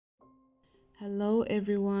Hello,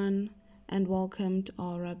 everyone, and welcome to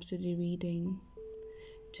our Rhapsody reading.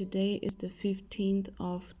 Today is the 15th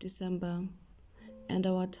of December, and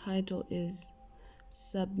our title is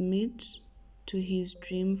Submit to His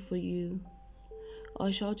Dream for You.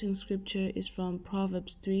 Our shouting scripture is from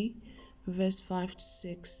Proverbs 3, verse 5 to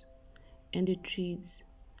 6, and it reads,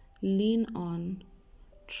 Lean on,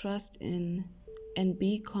 trust in, and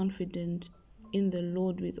be confident in the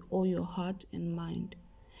Lord with all your heart and mind.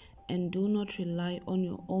 And do not rely on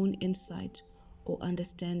your own insight or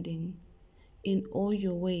understanding. In all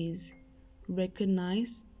your ways,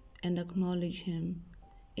 recognize and acknowledge Him,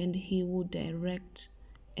 and He will direct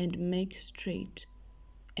and make straight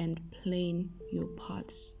and plain your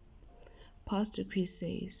paths. Pastor Chris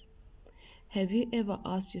says, have you ever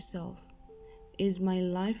asked yourself, is my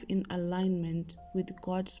life in alignment with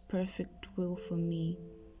God's perfect will for me?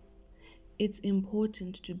 It's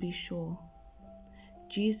important to be sure.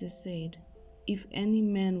 Jesus said, if any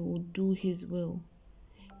man will do his will,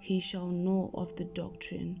 he shall know of the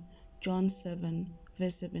doctrine. John 7,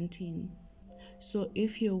 verse 17. So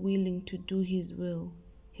if you're willing to do his will,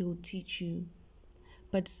 he'll teach you.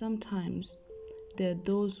 But sometimes there are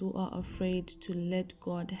those who are afraid to let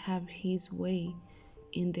God have his way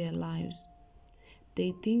in their lives.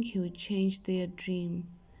 They think he'll change their dream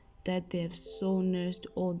that they've so nursed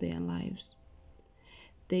all their lives.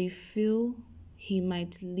 They feel He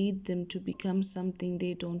might lead them to become something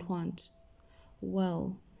they don't want.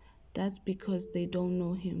 Well, that's because they don't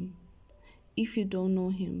know Him. If you don't know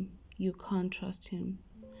Him, you can't trust Him.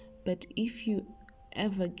 But if you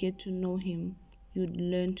ever get to know Him, you'd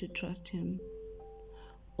learn to trust Him.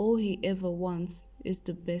 All He ever wants is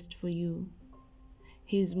the best for you.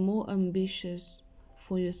 He is more ambitious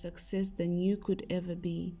for your success than you could ever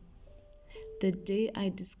be. The day I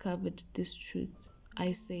discovered this truth,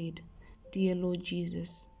 I said, Dear Lord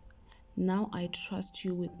Jesus, now I trust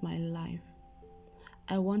you with my life.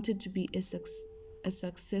 I wanted to be a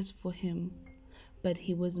success for Him, but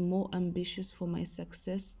He was more ambitious for my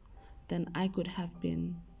success than I could have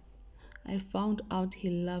been. I found out He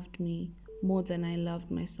loved me more than I loved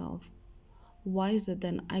myself, wiser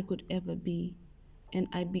than I could ever be, and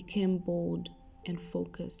I became bold and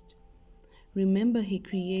focused. Remember, He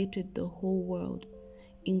created the whole world,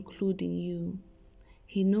 including you.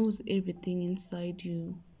 He knows everything inside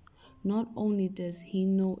you. Not only does He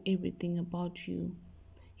know everything about you,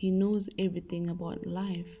 He knows everything about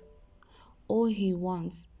life. All He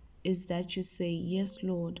wants is that you say, Yes,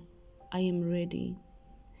 Lord, I am ready.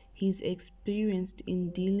 He's experienced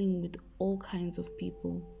in dealing with all kinds of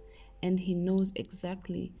people, and He knows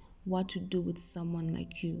exactly what to do with someone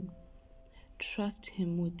like you. Trust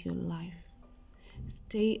Him with your life.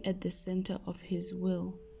 Stay at the center of His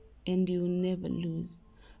will, and you'll never lose.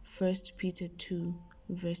 1 Peter 2,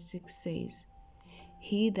 verse 6 says,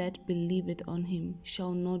 He that believeth on Him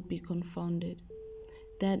shall not be confounded.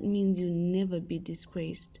 That means you'll never be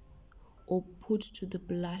disgraced or put to the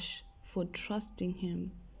blush for trusting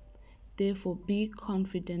Him. Therefore be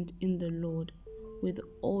confident in the Lord with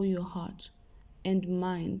all your heart and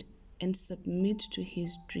mind, and submit to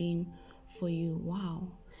His dream for you. Wow,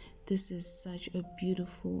 this is such a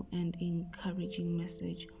beautiful and encouraging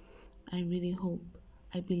message. I really hope,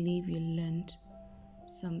 I believe you learned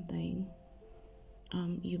something.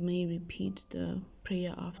 You may repeat the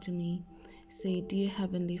prayer after me. Say, Dear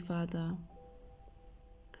Heavenly Father,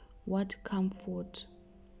 what comfort,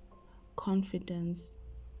 confidence,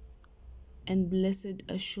 and blessed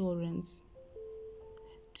assurance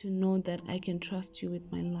to know that I can trust you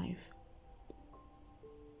with my life.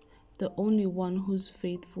 The only one who's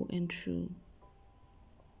faithful and true.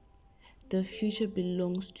 The future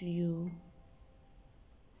belongs to you.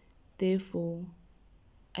 Therefore,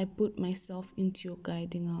 I put myself into your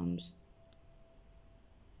guiding arms,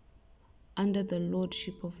 under the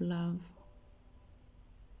lordship of love,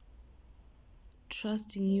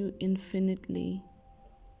 trusting you infinitely,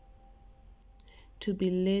 to be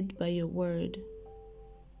led by your word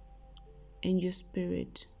and your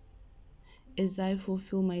spirit as I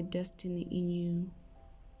fulfill my destiny in you.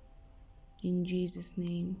 In Jesus'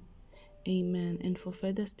 name, amen. And for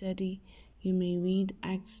further study, you may read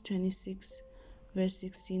Acts 26, verse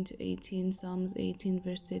 16 to 18, Psalms 18,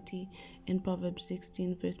 verse 30, and Proverbs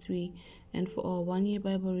 16, verse 3. And for our 1-year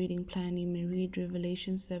Bible reading plan, you may read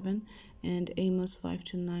Revelation 7 and Amos 5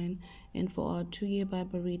 to 9. And for our 2-year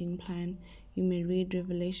Bible reading plan, you may read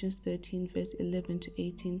Revelation 13, verse 11 to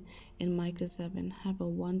 18, and Micah 7. Have a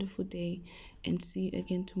wonderful day, and see you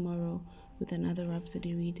again tomorrow with another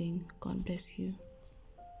Rhapsody reading. God bless you.